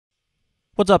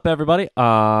What's up, everybody?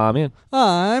 I'm Ian,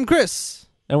 I'm Chris.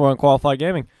 and we're Unqualified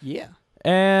Gaming. Yeah.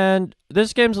 And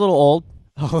this game's a little old.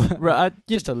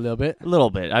 Just a little bit. A little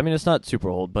bit. I mean, it's not super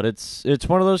old, but it's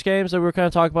one of those games that we were kind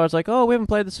of talking about. It's like, oh, we haven't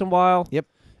played this in a while. Yep.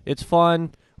 It's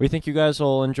fun. We think you guys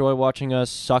will enjoy watching us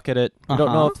suck at it. We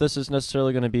don't know if this is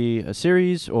necessarily going to be a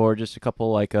series or just a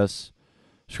couple like us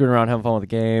screwing around, having fun with the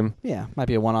game. Yeah. Might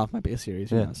be a one-off, might be a series.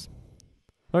 Who knows?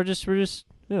 Or we're just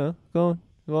going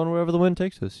wherever the wind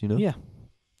takes us, Yeah.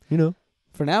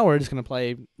 For now, we're just going to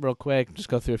play real quick, just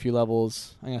go through a few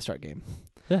levels. I'm going to start game.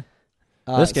 Yeah.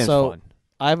 This game's fun.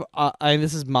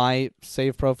 This is my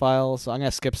save profile, so I'm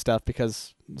going to skip stuff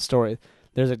because the story.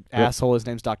 There's an asshole, his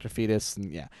name's Dr. Fetus,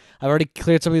 and yeah. I've already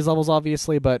cleared some of these levels,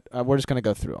 obviously, but we're just going to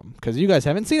go through them because you guys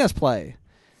haven't seen us play.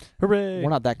 Hooray. We're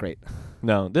not that great.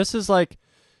 No, this is like...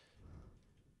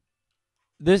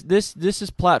 This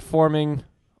is platforming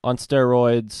on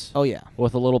steroids. Oh, yeah.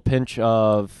 With a little pinch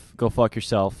of go fuck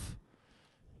yourself.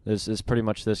 This is pretty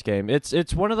much this game.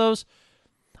 It's one of those...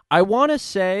 I want to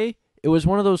say it was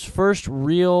one of those first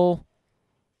real...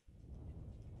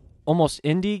 almost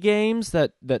indie games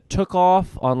that took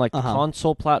off on like the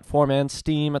console platform and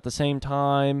Steam at the same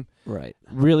time. Right.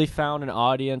 Really found an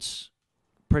audience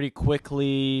pretty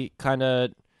quickly. Kind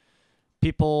of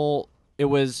people... It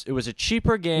was a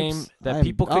cheaper game that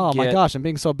people could get. Oh my gosh, I'm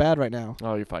being so bad right now.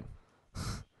 Oh, you're fine.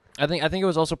 I think it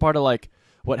was also part of like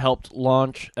what helped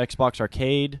launch Xbox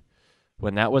Arcade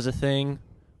when that was a thing,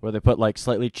 where they put like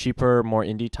slightly cheaper, more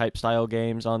indie type style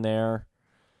games on there.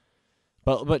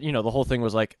 But you know, the whole thing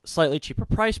was like slightly cheaper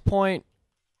price point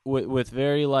with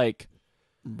very like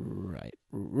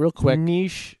real quick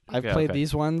niche. I've played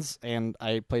these ones, and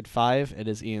I played 5. It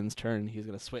is Ian's turn. He's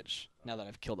going to switch now that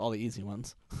I've killed all the easy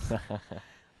ones.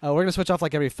 We're going to switch off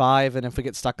like every 5, and if we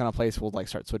get stuck on a place, we'll like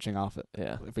start switching off it.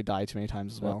 Yeah. If we die too many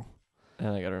times as well. And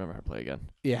I got to remember how to play again.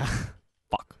 Yeah.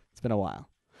 Fuck. It's been a while.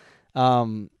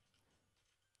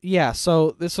 Yeah,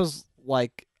 so this was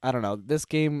like, I don't know, this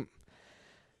game...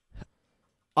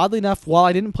 Oddly enough, while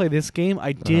I didn't play this game,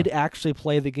 I did actually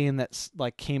play the game that's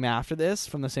like came after this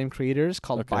from the same creators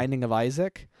called Binding of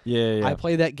Isaac. Yeah. I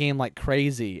played that game like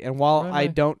crazy, and while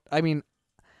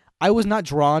I was not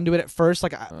drawn to it at first.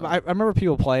 Like I remember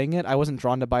people playing it. I wasn't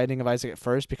drawn to Binding of Isaac at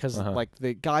first because like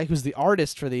the guy who's the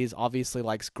artist for these obviously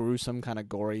likes gruesome kind of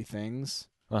gory things.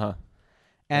 And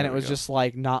it was just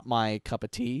like not my cup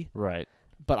of tea. Right.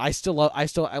 But I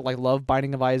love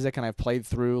Binding of Isaac, and I've played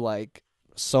through like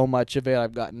so much of it.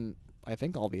 I've gotten, I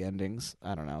think, all the endings.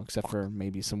 I don't know, except for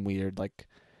maybe some weird, like,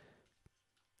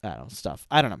 I don't know, stuff.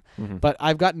 I don't know. But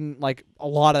I've gotten, like, a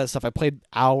lot of stuff. I played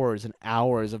hours and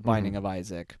hours of Binding of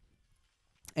Isaac.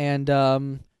 And,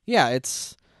 yeah,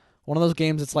 it's one of those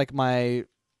games. It's like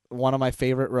one of my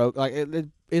favorite it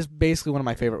is basically one of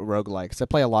my favorite roguelikes. I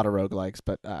play a lot of roguelikes,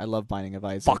 but I love Binding of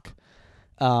Isaac.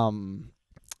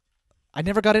 I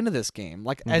never got into this game.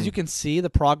 Like, as you can see, the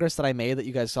progress that I made that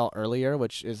you guys saw earlier,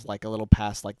 which is like a little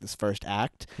past like this first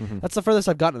act, that's the furthest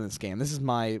I've gotten in this game. This is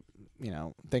my,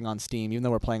 thing on Steam, even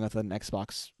though we're playing with an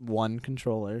Xbox One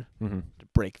controller to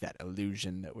break that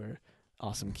illusion that we're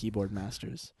awesome keyboard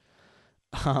masters.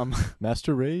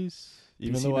 Master Race,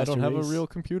 even PC though Master I don't have Race. a real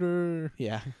computer.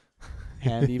 Yeah.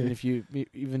 And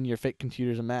even your fake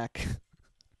computer's a Mac.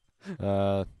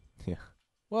 Yeah.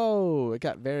 Whoa, it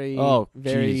got very hell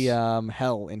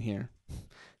in here.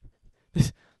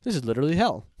 This is literally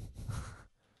hell.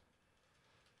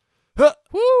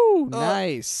 Woo!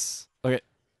 Nice. Okay,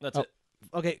 that's it.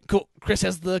 Okay, cool. Chris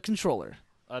has the controller.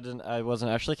 I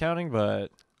wasn't actually counting,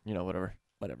 but whatever.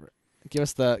 Give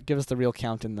us the real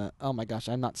count in the. Oh my gosh,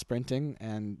 I'm not sprinting,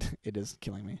 and it is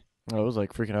killing me. I was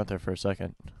like freaking out there for a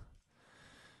second.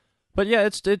 But yeah,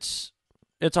 it's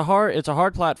a hard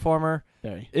platformer.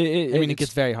 Very. It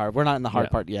gets very hard. We're not in the hard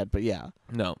part yet, but yeah.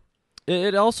 No.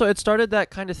 It started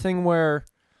that kind of thing where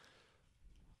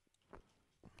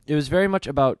it was very much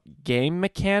about game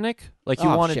mechanic. Like you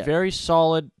wanted very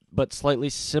solid but slightly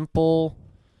simple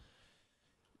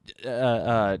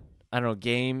I don't know,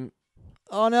 game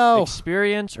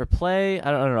experience or play. I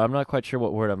don't know. I'm not quite sure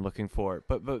what word I'm looking for.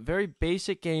 But very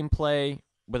basic gameplay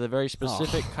with a very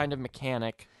specific kind of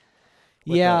mechanic.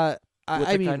 Yeah.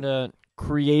 I mean, kind of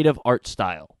creative art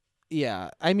style. Yeah,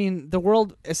 I mean the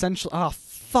world essentially. Oh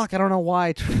fuck! I don't know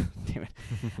why. Damn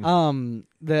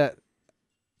it.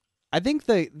 I think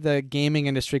the gaming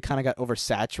industry kind of got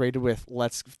oversaturated with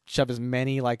let's shove as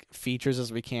many like features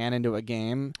as we can into a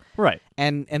game, right?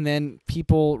 And then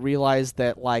people realized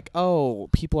that like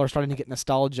people are starting to get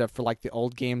nostalgia for like the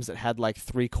old games that had like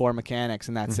 3 core mechanics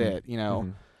and that's it.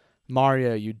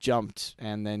 Mario, you jumped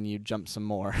and then you jumped some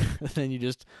more, and then you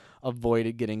just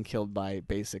avoided getting killed by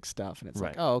basic stuff, and it's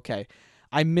like, oh, okay.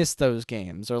 I miss those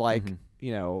games. Or like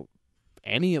Mhm.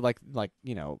 any like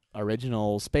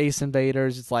original Space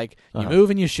Invaders. It's like you Uh-huh. move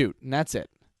and you shoot, and that's it.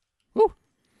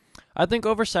 I think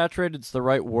oversaturated's the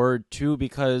right word too,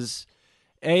 because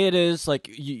it is like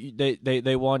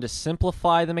they wanted to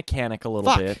simplify the mechanic a little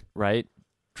Fuck. bit, right?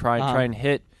 Try Uh-huh.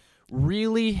 and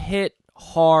really hit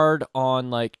hard on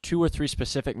like 2 or 3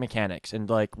 specific mechanics and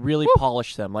like really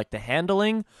polish them. Like the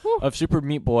handling of Super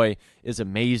Meat Boy is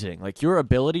amazing. Like your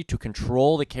ability to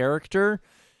control the character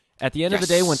at the end of the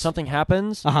day when something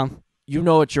happens, you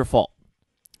know it's your fault.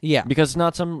 Yeah. Because it's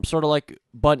not some sort of like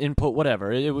button input,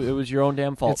 whatever. It was your own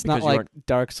damn fault. It's not because you like weren't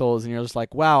Dark Souls, and you're just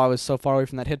like, wow, I was so far away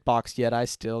from that hitbox, yet I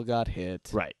still got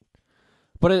hit. right.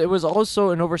 But it was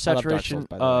also an Dark Souls, oversaturation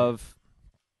by the way. of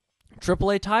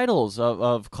AAA titles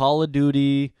of Call of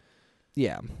Duty,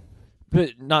 Yeah.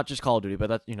 but not just Call of Duty, but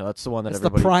that's the one that It's the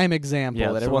everybody prime example yeah,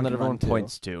 that that's the one everyone that can everyone run to.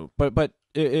 points to. But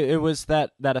it was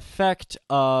that effect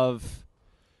of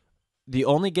the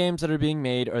only games that are being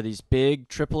made are these big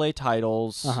AAA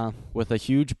titles with a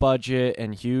huge budget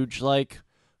and huge like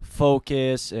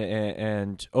focus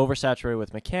and oversaturated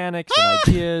with mechanics and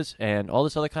ideas and all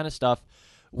this other kind of stuff.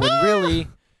 When really,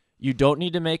 you don't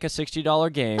need to make a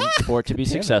 $60 game for it to be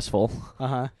successful.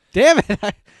 Damn it!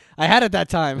 I had it that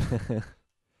time.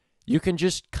 You can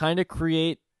just kind of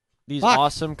create these Fuck.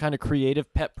 awesome kind of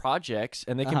creative pet projects,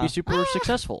 and they can be super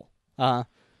successful. It's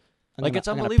I'm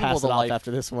gonna unbelievable pass the it off life.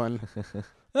 after this one.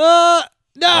 Oh,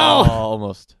 No.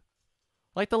 almost.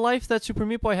 Like the life that Super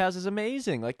Meat Boy has is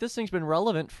amazing. Like this thing's been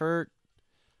relevant for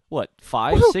what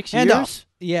 5, Woohoo! 6 Hand years. off.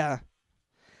 Yeah.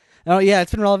 Oh yeah,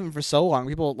 it's been relevant for so long.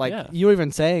 People like Yeah. you were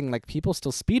even saying like people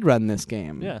still speedrun this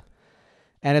game. Yeah.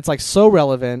 And it's like so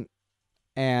relevant.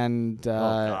 And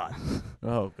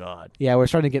Oh god. yeah, we're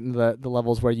starting to get into the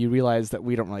levels where you realize that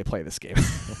we don't really play this game.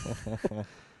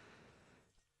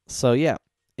 So yeah,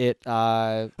 it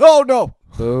Oh no.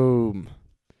 boom.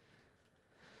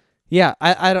 Yeah,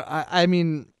 I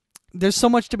mean, there's so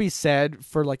much to be said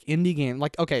for like indie game.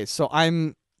 Like okay, so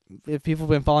if people have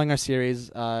been following our series,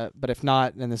 but if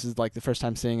not, and this is like the first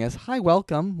time seeing us, hi,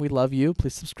 welcome. We love you.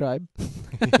 Please subscribe.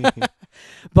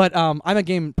 But I'm a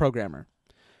game programmer.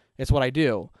 It's what I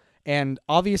do. And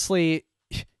obviously,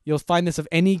 you'll find this of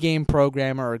any game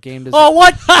programmer or game designer. Oh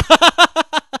what?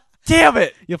 Damn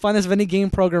it! You'll find this of any game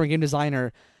programmer or game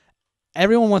designer.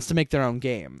 Everyone wants to make their own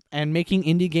game. And making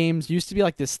indie games used to be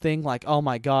like this thing like, oh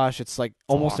my gosh, it's like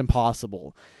almost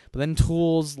impossible. But then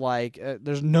tools like,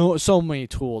 there's so many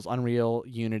tools, Unreal,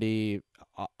 Unity,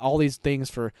 all these things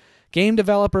for game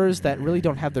developers that really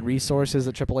don't have the resources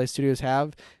that AAA studios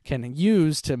have can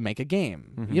use to make a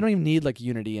game. Mm-hmm. You don't even need like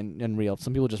Unity and Unreal.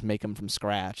 Some people just make them from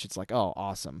scratch. It's like, oh,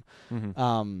 awesome.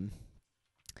 Mm-hmm.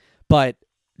 But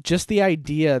just the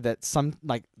idea that some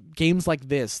like games like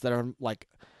this that are like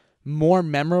more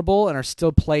memorable and are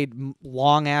still played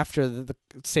long after the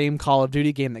same Call of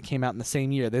Duty game that came out in the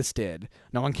same year this did.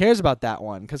 No one cares about that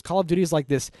one because Call of Duty is like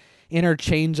this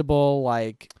interchangeable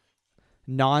like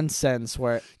nonsense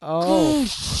where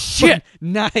shit.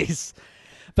 Nice.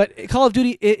 But Call of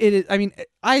Duty it is, I mean,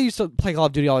 I used to play Call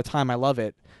of Duty all the time. I love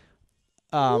it.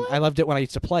 I loved it when I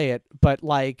used to play it, but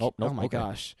like oh my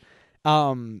gosh.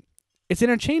 It's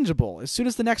interchangeable. As soon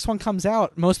as the next one comes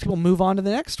out, most people move on to the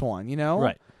next one, you know?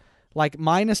 Right. Like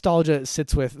my nostalgia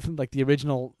sits with like the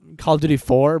original Call of Duty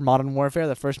 4 Modern Warfare,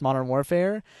 the first Modern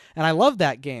Warfare, and I love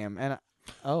that game. And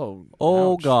oh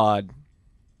ouch. god.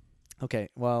 Okay,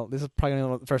 well, this is probably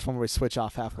gonna be the first one where we switch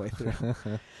off halfway through.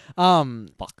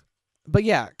 Fuck. But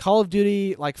yeah, Call of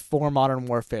Duty like 4 Modern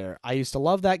Warfare. I used to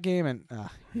love that game, and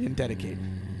you didn't dedicate,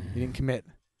 you didn't commit.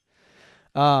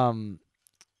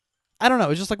 I don't know. It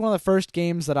was just like one of the first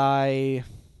games that I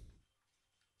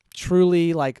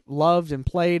truly like loved and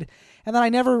played, and then I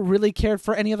never really cared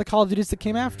for any of the Call of Duties that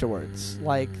came afterwards.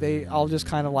 Like they all just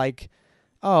kind of like,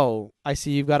 oh, I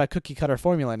see you've got a cookie cutter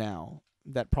formula now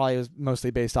that probably was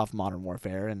mostly based off Modern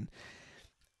Warfare, and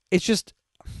it's just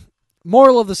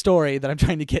moral of the story that I'm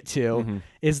trying to get to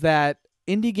is that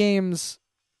indie games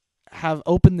have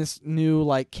opened this new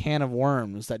like can of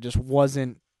worms that just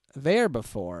wasn't there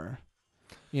before.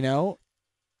 You know,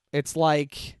 it's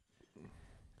like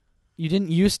you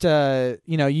didn't used to,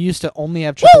 you used to only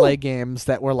have AAA games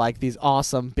that were like these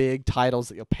awesome big titles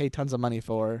that you'll pay tons of money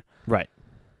for. Right.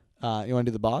 You want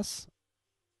to do the boss?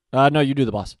 No, you do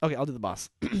the boss. Okay, I'll do the boss.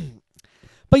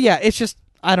 But yeah, it's just,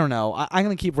 I don't know. I'm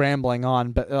going to keep rambling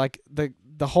on, but like the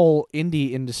whole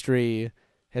indie industry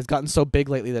has gotten so big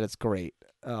lately that it's great.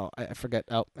 Oh, I forget.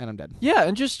 Oh, and I'm dead. Yeah,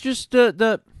 and just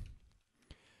the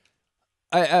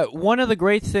one of the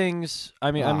great things,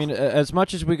 I mean, as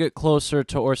much as we get closer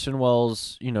to Orson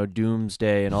Welles',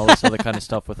 doomsday and all this other kind of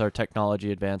stuff with our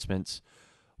technology advancements,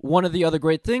 one of the other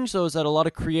great things, though, is that a lot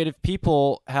of creative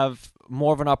people have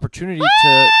more of an opportunity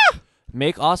to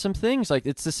make awesome things. Like,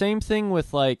 it's the same thing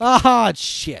with, like...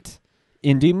 shit.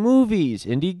 Indie movies,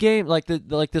 indie games,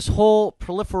 like this whole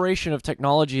proliferation of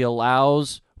technology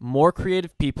allows more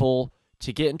creative people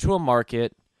to get into a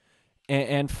market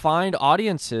and find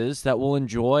audiences that will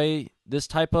enjoy this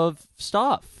type of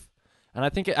stuff. And I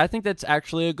think that's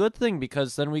actually a good thing,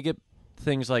 because then we get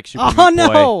things like Super Meat Boy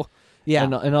no! Yeah.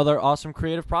 and other awesome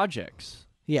creative projects.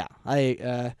 Yeah,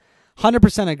 I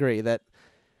 100% agree that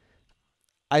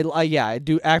I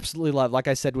do absolutely love, like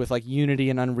I said, with like Unity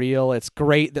and Unreal, it's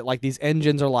great that like these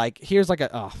engines are like, here's like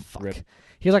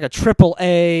here's like a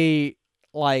AAA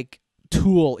like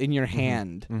tool in your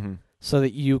hand, so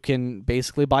that you can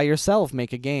basically by yourself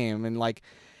make a game. And like,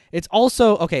 it's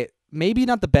also, okay, maybe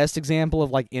not the best example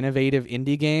of like innovative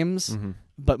indie games,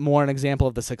 but more an example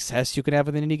of the success you can have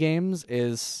with indie games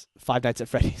is Five Nights at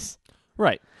Freddy's.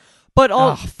 Right.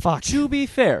 But fuck. To be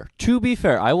fair,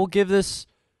 I will give this.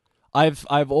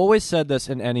 I've always said this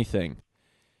in anything.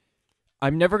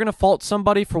 I'm never going to fault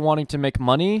somebody for wanting to make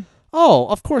money. Oh,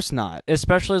 of course not.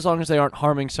 Especially as long as they aren't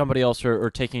harming somebody else or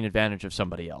taking advantage of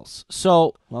somebody else.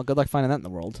 So, well, good luck finding that in the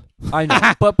world. I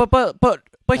know, but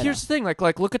here's the thing.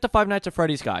 Like look at the Five Nights at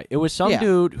Freddy's guy. It was some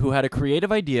dude who had a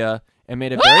creative idea and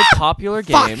made a very popular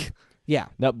game.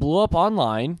 That blew up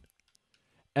online,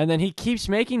 and then he keeps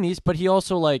making these, but he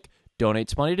also like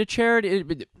donates money to charity.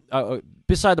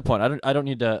 Beside the point. I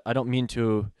don't mean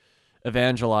to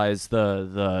evangelize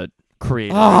the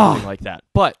creator or anything like that.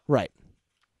 But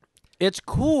it's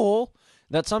cool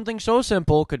that something so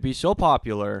simple could be so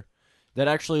popular that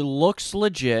actually looks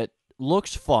legit,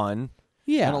 looks fun,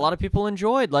 and a lot of people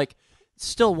enjoyed. Like,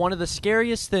 still one of the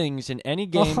scariest things in any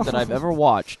game that I've ever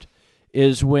watched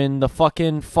is when the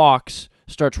fucking fox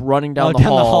starts running down the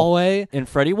hallway in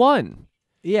Freddy 1.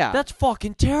 Yeah. That's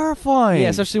fucking terrifying. Yeah,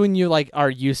 especially when you like are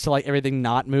used to like everything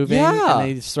not moving, and then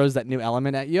he just throws that new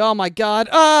element at you. Oh my god.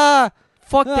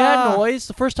 Fuck that noise.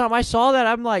 The first time I saw that,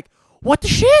 I'm like, what the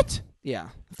shit? Yeah.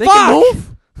 They can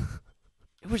move?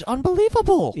 It was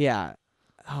unbelievable. Yeah.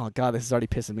 Oh god, this is already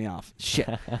pissing me off. Shit.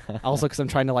 Also, because I'm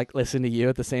trying to like listen to you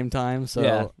at the same time. So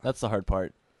yeah, that's the hard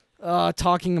part.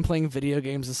 Talking and playing video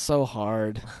games is so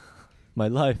hard. My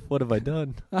life. What have I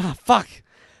done? Fuck.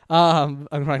 I'm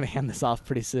going to hand this off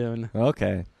pretty soon.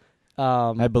 Okay.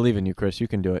 I believe in you, Chris. You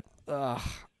can do it.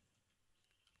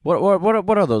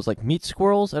 What are those, like meat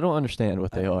squirrels? I don't understand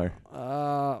what they are.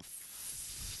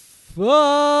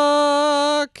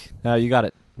 Fuck. No, you got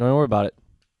it. Don't worry about it.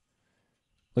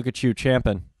 Look at you,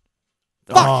 champing.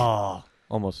 Fuck. Oh,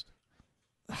 almost.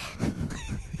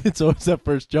 It's always that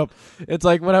first jump. It's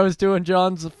like when I was doing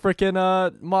John's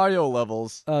freaking Mario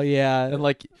levels. Oh, yeah. And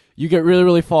like, you get really,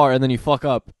 really far, and then you fuck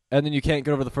up, and then you can't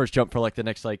get over the first jump for like the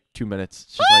next like 2 minutes.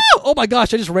 It's just like, oh my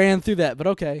gosh, I just ran through that, but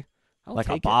okay. I'll like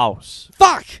take a boss.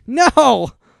 Fuck!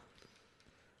 No!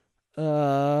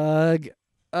 Fuck!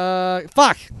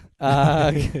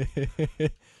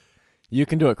 You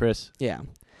can do it, Chris. Yeah.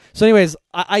 So anyways,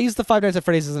 I use the Five Nights at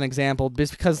Freddy's as an example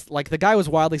just because, like, the guy was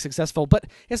wildly successful, but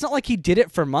it's not like he did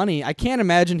it for money. I can't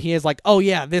imagine he is like, oh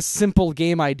yeah, this simple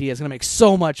game idea is going to make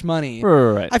so much money.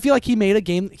 Right. I feel like he made a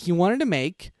game that he wanted to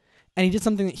make, and he did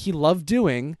something that he loved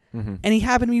doing, and he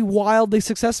happened to be wildly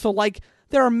successful. Like,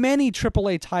 there are many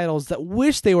AAA titles that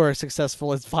wish they were as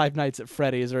successful as Five Nights at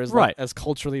Freddy's or as, like, as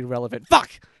culturally relevant.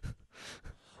 Fuck!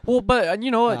 Well, but,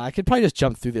 you know what? I could probably just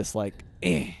jump through this, like,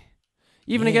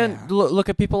 Even again, look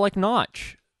at people like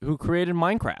Notch, who created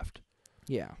Minecraft.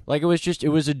 Yeah. Like, it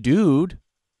was a dude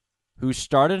who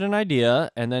started an idea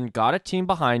and then got a team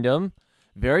behind him.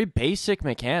 Very basic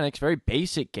mechanics, very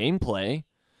basic gameplay.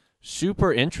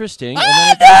 Super interesting.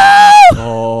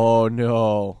 Oh,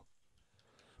 no.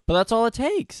 But that's all it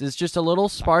takes. It's just a little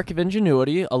spark of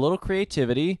ingenuity, a little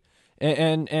creativity,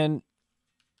 and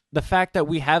the fact that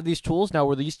we have these tools now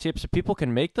where these types of people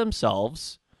can make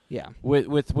themselves... Yeah.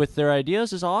 With their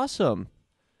ideas is awesome.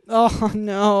 Oh,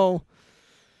 no.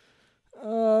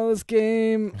 Oh, this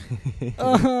game. You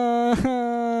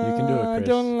can do it, Chris. I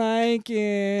don't like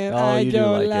it. Oh, I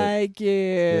don't like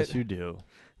it. Yes, you do.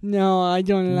 No, I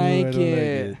don't like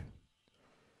it.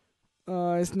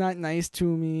 Oh, it's not nice to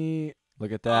me.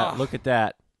 Look at that. Look at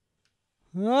that.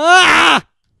 Ah!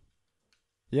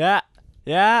 Yeah.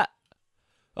 Yeah.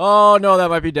 Oh, no, that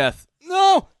might be death.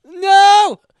 No!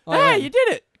 No! Oh, hey, you did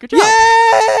it. Good job.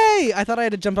 Yay! I thought I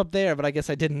had to jump up there, but I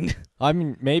guess I didn't. I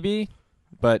mean, maybe,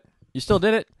 but you still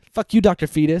did it. Fuck you, Dr.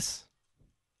 Fetus.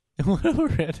 What a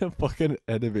random fucking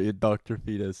enemy in Dr.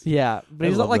 Fetus. Yeah, but I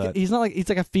he's not love like that. he's not like he's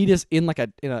like a fetus in like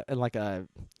a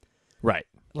Right.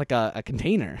 like a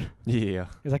container. Yeah.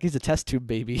 He's like he's a test tube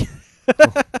baby.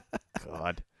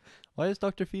 God. Why is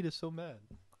Dr. Fetus so mad?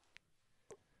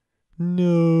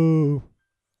 No.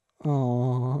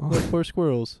 Aww. Those poor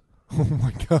squirrels. Oh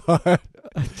my god.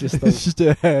 Just It's just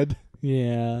a head.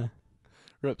 yeah.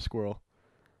 Rip squirrel.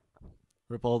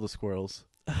 Rip all the squirrels.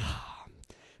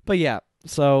 But yeah,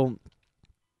 so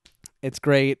it's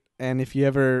great, and if you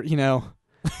ever,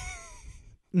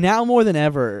 now more than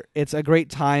ever, it's a great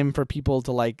time for people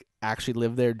to like actually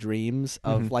live their dreams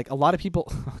of Mhm. like a lot of people.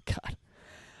 Oh God,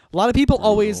 a lot of people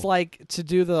always Brutal. like to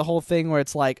do the whole thing where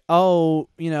it's like, oh,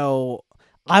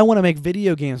 I want to make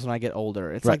video games when I get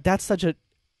older. It's Right. like that's such a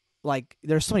like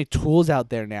there's so many tools out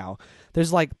there now.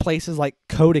 There's like places like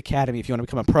Code Academy if you want to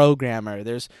become a programmer.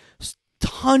 There's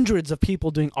hundreds of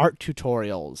people doing art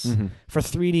tutorials Mm-hmm. for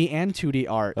 3D and 2D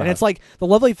art. And Uh-huh. it's like the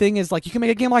lovely thing is like you can make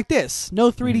a game like this.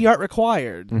 No 3D art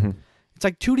required. Mm-hmm. It's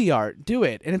like 2D art. Do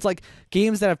it. And it's like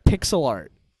games that have pixel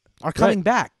art are coming Right.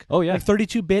 back. Oh, yeah. Like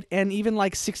 32-bit and even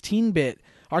like 16-bit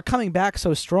are coming back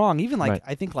so strong. Even like Right.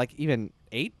 I think like even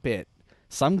 8-bit.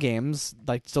 Some games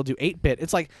like still do 8-bit.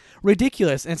 It's like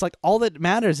ridiculous. And it's like all that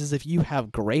matters is if you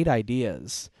have great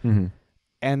ideas Mm-hmm.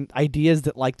 and ideas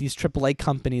that like these AAA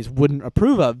companies wouldn't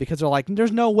approve of because they're like,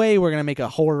 there's no way we're gonna make a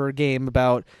horror game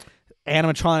about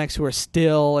animatronics who are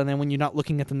still, and then when you're not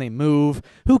looking at them, they move.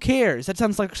 Who cares? That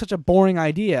sounds like such a boring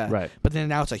idea. Right. But then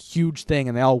now it's a huge thing,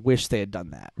 and they all wish they had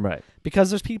done that Right. because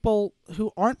there's people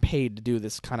who aren't paid to do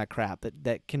this kind of crap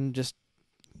that can just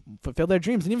fulfill their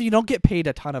dreams. And even if you don't get paid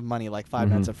a ton of money like Five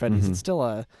Nights at Freddy's, it's still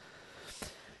a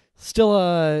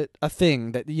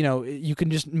thing that you can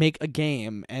just make a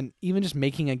game, and even just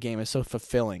making a game is so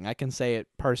fulfilling. I can say it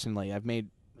personally. I've made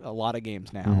a lot of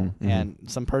games now, and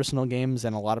some personal games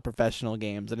and a lot of professional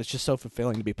games, and it's just so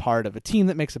fulfilling to be part of a team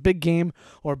that makes a big game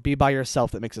or be by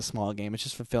yourself that makes a small game. It's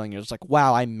just fulfilling. You're just like,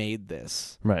 wow, I made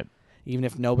this, Right. even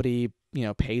if nobody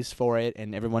pays for it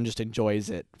and everyone just enjoys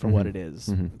it for what it is.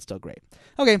 It's still great.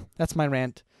 Okay, that's my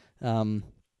rant.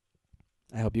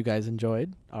 I hope you guys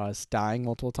enjoyed us dying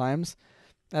multiple times.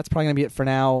 That's probably going to be it for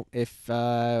now. If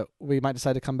we might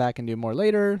decide to come back and do more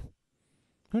later,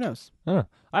 who knows?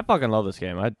 I fucking love this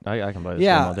game. I can play this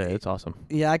Yeah. game all day. It's awesome.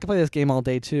 Yeah, I could play this game all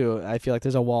day too. I feel like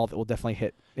there's a wall that will definitely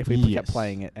hit if we kept Yes.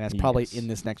 playing it, and it's probably Yes. in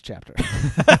this next chapter.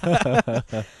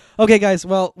 Okay, guys.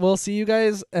 Well, we'll see you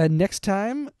guys next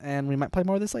time, and we might play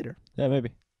more of this later. Yeah,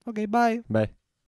 maybe. Okay, bye. Bye.